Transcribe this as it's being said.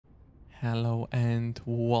Hello and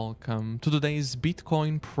welcome to today's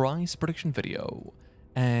Bitcoin price prediction video.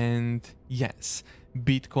 And yes,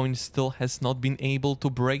 Bitcoin still has not been able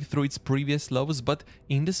to break through its previous lows, but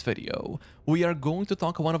in this video, we are going to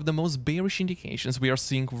talk about one of the most bearish indications we are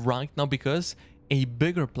seeing right now because a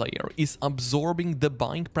bigger player is absorbing the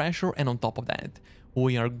buying pressure, and on top of that,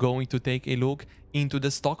 we are going to take a look into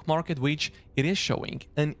the stock market, which it is showing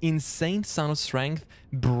an insane sign of strength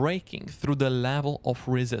breaking through the level of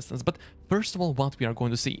resistance. But first of all, what we are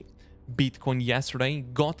going to see, Bitcoin yesterday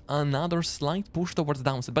got another slight push towards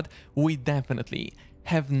downside, but we definitely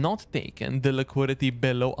have not taken the liquidity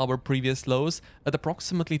below our previous lows at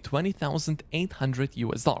approximately 20,800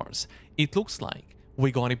 US dollars. It looks like we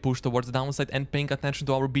got a push towards the downside, and paying attention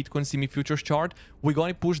to our Bitcoin CME futures chart, we got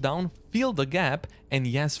a push down, fill the gap, and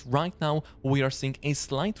yes, right now we are seeing a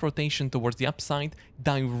slight rotation towards the upside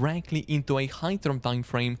directly into a high-term time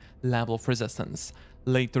frame level of resistance.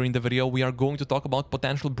 Later in the video, we are going to talk about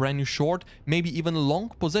potential brand new short, maybe even long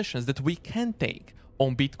positions that we can take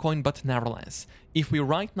on Bitcoin, but nevertheless, if we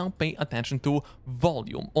right now pay attention to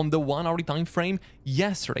volume on the 1 hourly time frame,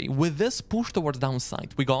 yesterday with this push towards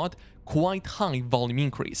downside, we got quite high volume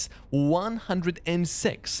increase.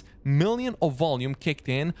 106 million of volume kicked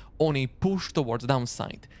in on a push towards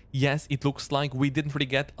downside. Yes, it looks like we didn't really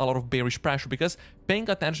get a lot of bearish pressure because paying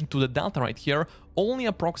attention to the delta right here, only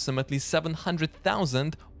approximately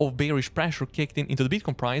 700,000 of bearish pressure kicked in into the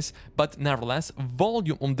Bitcoin price, but nevertheless,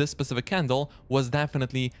 volume on this specific candle was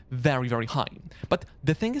definitely very high. But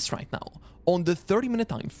the thing is right now, on the 30-minute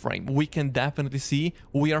time frame, we can definitely see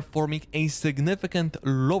we are forming a significant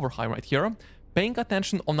lower high right here. Paying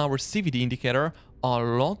attention on our CVD indicator, a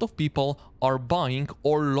lot of people are buying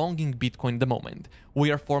or longing Bitcoin at the moment. We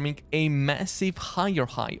are forming a massive higher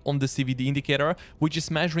high on the CVD indicator, which is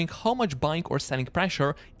measuring how much buying or selling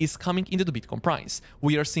pressure is coming into the Bitcoin price.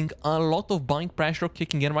 We are seeing a lot of buying pressure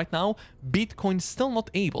kicking in right now. Bitcoin still not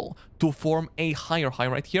able to form a higher high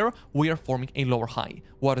right here. We are forming a lower high.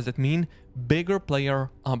 What does that mean? Bigger player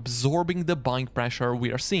absorbing the buying pressure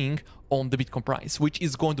we are seeing on the Bitcoin price, which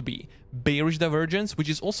is going to be bearish divergence, which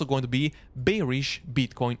is also going to be bearish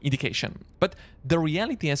Bitcoin indication. But the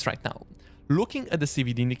reality is right now, looking at the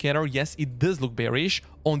CVD indicator, yes, it does look bearish.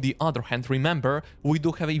 On the other hand, remember, we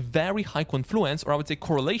do have a very high confluence, or I would say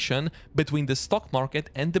correlation, between the stock market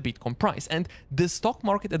and the Bitcoin price. And the stock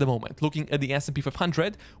market at the moment, looking at the S&P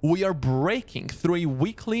 500, we are breaking through a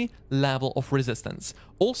weekly level of resistance.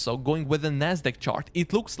 Also, going with the Nasdaq chart,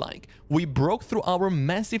 it looks like we broke through our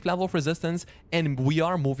massive level of resistance and we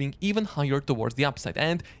are moving even higher towards the upside.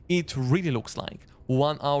 And it really looks like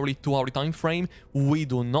 1 hourly, 2 hourly time frame, we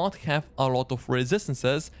do not have a lot of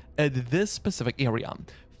resistances at this specific area.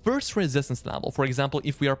 First resistance level, for example,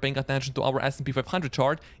 if we are paying attention to our S&P 500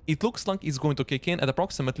 chart, it looks like it's going to kick in at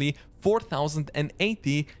approximately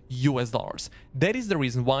 4,080 US dollars. That is the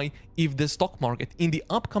reason why if the stock market in the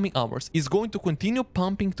upcoming hours is going to continue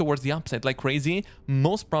pumping towards the upside like crazy,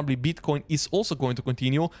 most probably Bitcoin is also going to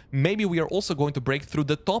continue. Maybe we are also going to break through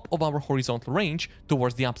the top of our horizontal range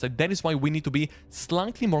towards the upside. That is why we need to be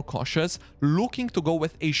slightly more cautious, looking to go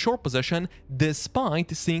with a short position despite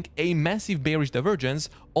seeing a massive bearish divergence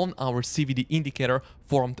on our CVD indicator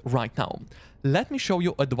formed right now. Let me show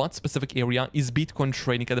you at what specific area is Bitcoin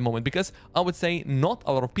trading at the moment, because I would say not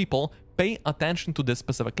a lot of people pay attention to this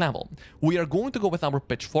specific level. We are going to go with our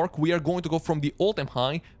pitchfork. We are going to go from the all-time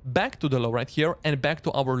high back to the low right here and back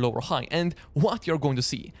to our lower high. And what you're going to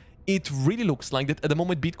see, it really looks like that at the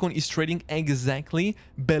moment Bitcoin is trading exactly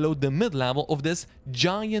below the mid-level of this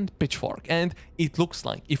giant pitchfork. And it looks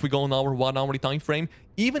like if we go on our 1 hourly time frame,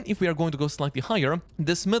 even if we are going to go slightly higher,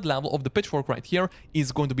 this mid-level of the pitchfork right here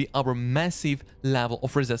is going to be our massive level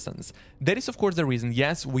of resistance. That is, of course, the reason,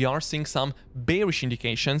 yes, we are seeing some bearish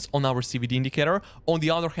indications on our CVD indicator. On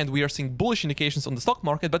the other hand, we are seeing bullish indications on the stock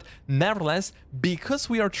market, but nevertheless, because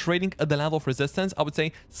we are trading at the level of resistance, I would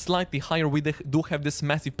say slightly higher, we do have this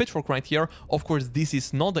massive pitchfork right here. Of course, this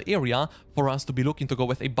is not the area for us to be looking to go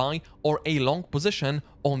with a buy or a long position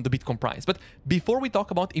on the Bitcoin price. But before we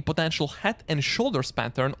talk about a potential head and shoulders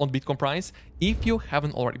pattern on Bitcoin price, if you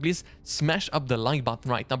haven't already, please smash up the like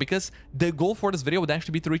button right now, because the goal for this video would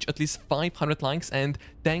actually be to reach at least 500 likes, and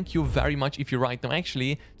thank you very much if you right now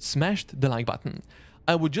actually smashed the like button.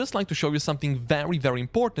 I would just like to show you something very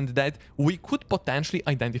important that we could potentially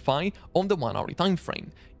identify on the 1 hourly time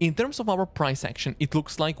frame. In terms of our price action, it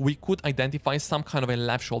looks like we could identify some kind of a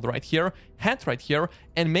left shoulder right here, head right here,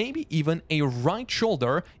 and maybe even a right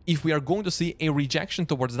shoulder if we are going to see a rejection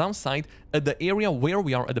towards the downside at the area where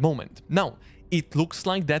we are at the moment. Now, it looks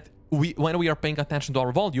like that when we are paying attention to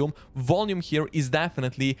our volume here is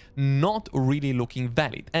definitely not really looking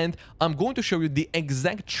valid. And I'm going to show you the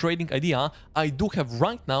exact trading idea I do have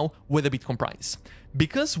right now with the Bitcoin price.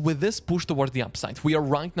 Because with this push towards the upside, we are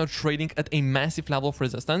right now trading at a massive level of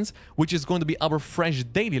resistance, which is going to be our fresh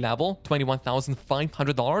daily level,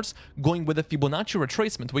 $21,500, going with a Fibonacci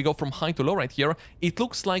retracement. We go from high to low right here. It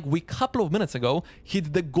looks like we, couple of minutes ago,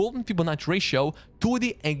 hit the golden Fibonacci ratio to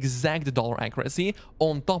the exact dollar accuracy.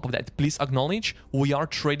 On top of that, please acknowledge we are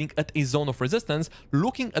trading at a zone of resistance.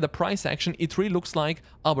 Looking at the price action, it really looks like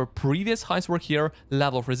our previous highs were here,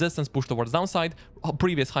 level of resistance, push towards downside,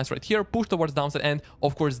 previous highs right here, push towards downside, and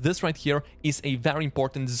of course this right here is a very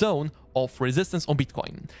important zone of resistance on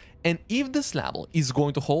Bitcoin. And if this level is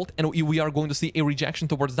going to hold and we are going to see a rejection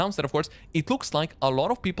towards downside, of course, it looks like a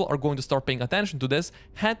lot of people are going to start paying attention to this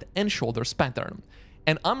head and shoulders pattern.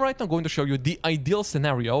 And I'm right now going to show you the ideal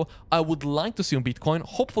scenario I would like to see on Bitcoin.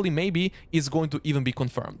 Hopefully, maybe is going to even be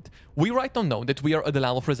confirmed. We right now know that we are at the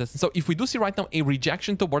level of resistance. So if we do see right now a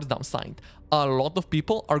rejection towards downside, a lot of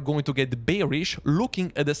people are going to get bearish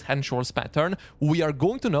looking at this head and shoulders pattern. We are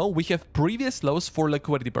going to know we have previous lows for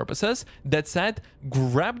liquidity purposes. That said,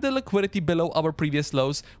 grab the liquidity below our previous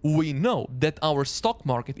lows. We know that our stock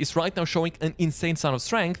market is right now showing an insane sign of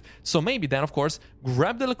strength. So maybe then, of course,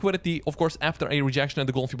 grab the liquidity, of course, after a rejection at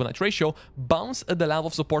the golden Fibonacci ratio, bounce at the level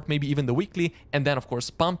of support, maybe even the weekly, and then, of course,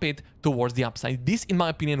 pump it towards the upside. This, in my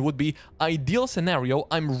opinion, would be ideal scenario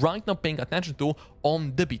I'm right now paying attention to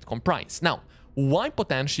on the Bitcoin price. Now, why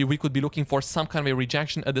potentially we could be looking for some kind of a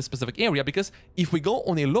rejection at this specific area? Because if we go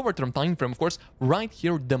on a lower term time frame, of course, right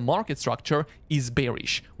here the market structure is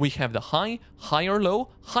bearish. We have the high, higher low,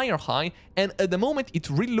 higher high, and at the moment it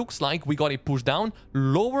really looks like we got a push down,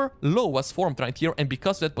 lower low was formed right here, and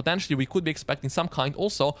because of that potentially we could be expecting some kind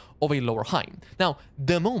also of a lower high. Now,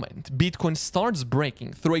 the moment Bitcoin starts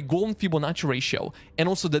breaking through a golden Fibonacci ratio and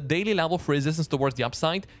also the daily level of resistance towards the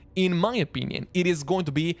upside, in my opinion, it is going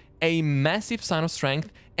to be a massive sign of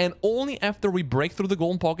strength, and only after we break through the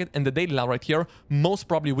golden pocket and the daily level right here, most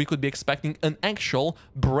probably we could be expecting an actual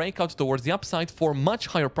breakout towards the upside for much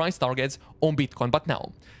higher price targets on Bitcoin. But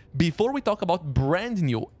now, before we talk about brand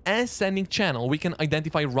new ascending channel we can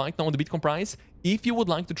identify right now on the Bitcoin price, if you would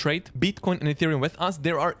like to trade Bitcoin and Ethereum with us,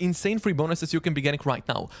 there are insane free bonuses you can be getting right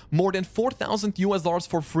now. More than $4,000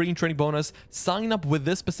 for free in trading bonus. Sign up with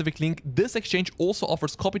this specific link. This exchange also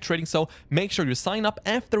offers copy trading, so make sure you sign up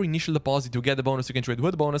after initial deposit to get the bonus. You can trade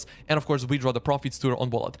with the bonus, and of course withdraw the profits to your own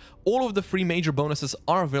wallet. All of the free major bonuses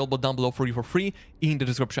are available down below for you for free in the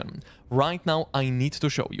description. Right now, I need to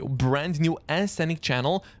show you brand new ascending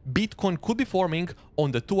channel Bitcoin could be forming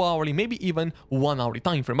on the 2-hourly, maybe even 1-hourly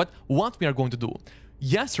time frame. But what we are going to do,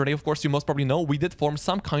 yesterday, of course, you most probably know we did form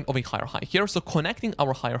some kind of a higher high here. So connecting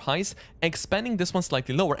our higher highs, expanding this one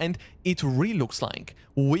slightly lower, and it really looks like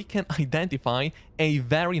we can identify a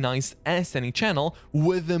very nice ascending channel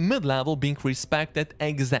with the mid-level being respected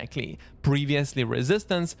exactly. Previously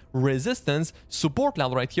resistance, support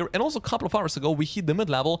level right here, and also a couple of hours ago we hit the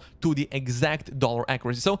mid-level to the exact dollar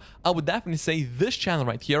accuracy. So I would definitely say this channel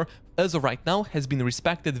right here, as of right now, has been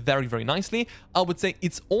respected very, very nicely. I would say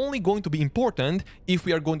it's only going to be important if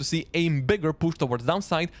we are going to see a bigger push towards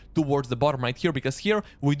downside, towards the bottom right here, because here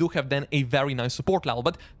we do have then a very nice support level.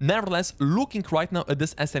 But nevertheless, looking right now at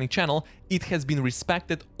this ascending channel, it has been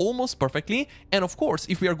respected almost perfectly. And of course,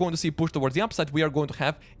 if we are going to see push towards the upside, we are going to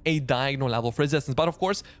have a diagonal level of resistance. But of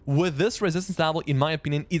course, with this resistance level, in my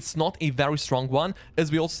opinion, it's not a very strong one,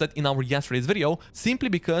 as we also said in our yesterday's video, simply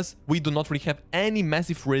because we do not really have any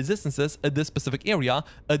massive resistances at this specific area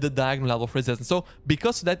at the diagonal level of resistance. So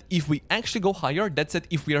because of that, if we actually go higher, that's it.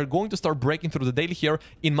 If we are going to start breaking through the daily here,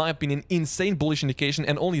 in my opinion, insane bullish indication,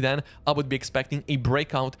 and only then I would be expecting a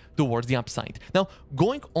breakout towards the upside. Now,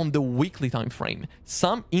 going on the weekly time frame,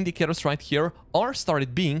 some indicators right here are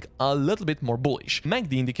started being a little bit more bullish.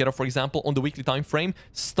 MACD indicator, for example, on the weekly time frame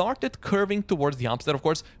started curving towards the upside. Of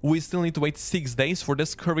course, we still need to wait 6 days for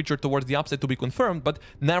this curvature towards the upside to be confirmed, but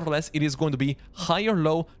nevertheless, it is going to be higher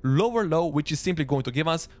low, lower low, which is simply going to give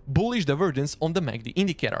us bullish divergence on the MACD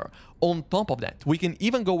indicator. On top of that, we can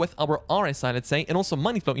even go with our RSI, let's say, and also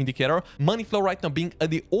money flow indicator. Money flow right now being at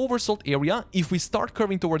the oversold area. If we start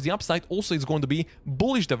curving towards the upside, also it's going to be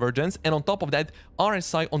bullish divergence, and on top of that,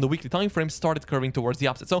 RSI on the weekly time frame started curving towards the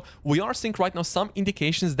upside. So we are seeing right now some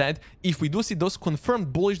indications that if we do see those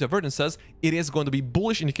confirmed bullish divergences, it is going to be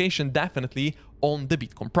bullish indication definitely on the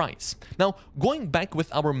Bitcoin price. Now, going back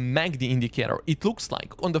with our MACD indicator, it looks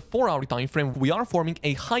like on the 4-hour time frame we are forming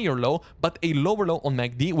a higher low but a lower low on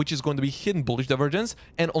MACD, which is going to be hidden bullish divergence,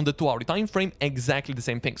 and on the 2-hour time frame exactly the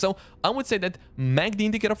same thing. So I would say that MACD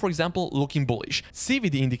indicator, for example, looking bullish.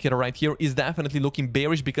 CVD indicator right here is definitely looking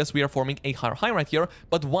bearish because we are forming a higher high right here.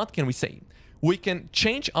 But what can we say? We can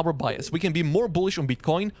change our bias. We can be more bullish on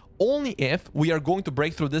Bitcoin only if we are going to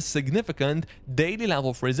break through this significant daily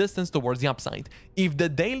level of resistance towards the upside. If the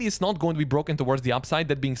daily is not going to be broken towards the upside,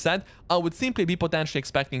 that being said, I would simply be potentially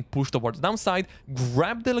expecting push towards the downside,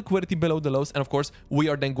 grab the liquidity below the lows, and of course, we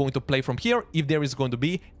are then going to play from here if there is going to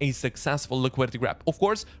be a successful liquidity grab. Of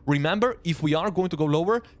course, remember, if we are going to go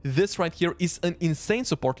lower, this right here is an insane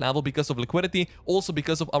support level because of liquidity, also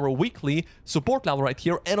because of our weekly support level right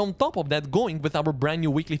here, and on top of that, going with our brand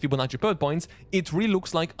new weekly Fibonacci pivot points, it really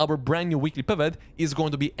looks like our brand new weekly pivot is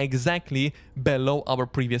going to be exactly below our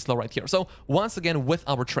previous low right here. So once again, with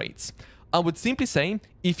our trades, I would simply say,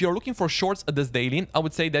 if you're looking for shorts at this daily, I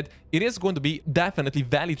would say that it is going to be definitely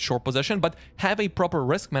valid short position, but have a proper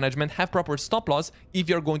risk management, have proper stop loss if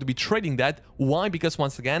you're going to be trading that. Why? Because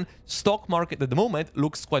once again, stock market at the moment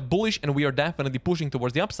looks quite bullish and we are definitely pushing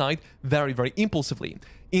towards the upside very, very impulsively.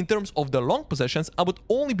 In terms of the long positions, I would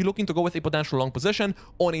only be looking to go with a potential long position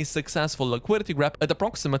on a successful liquidity grab at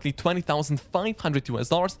approximately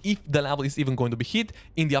 $20,500 if the level is even going to be hit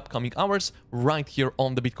in the upcoming hours right here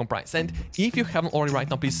on the Bitcoin price. And if you haven't already right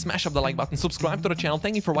now, please smash up the like button, subscribe to the channel.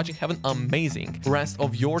 Thank you for watching. Have an amazing rest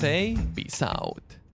of your day. Peace out.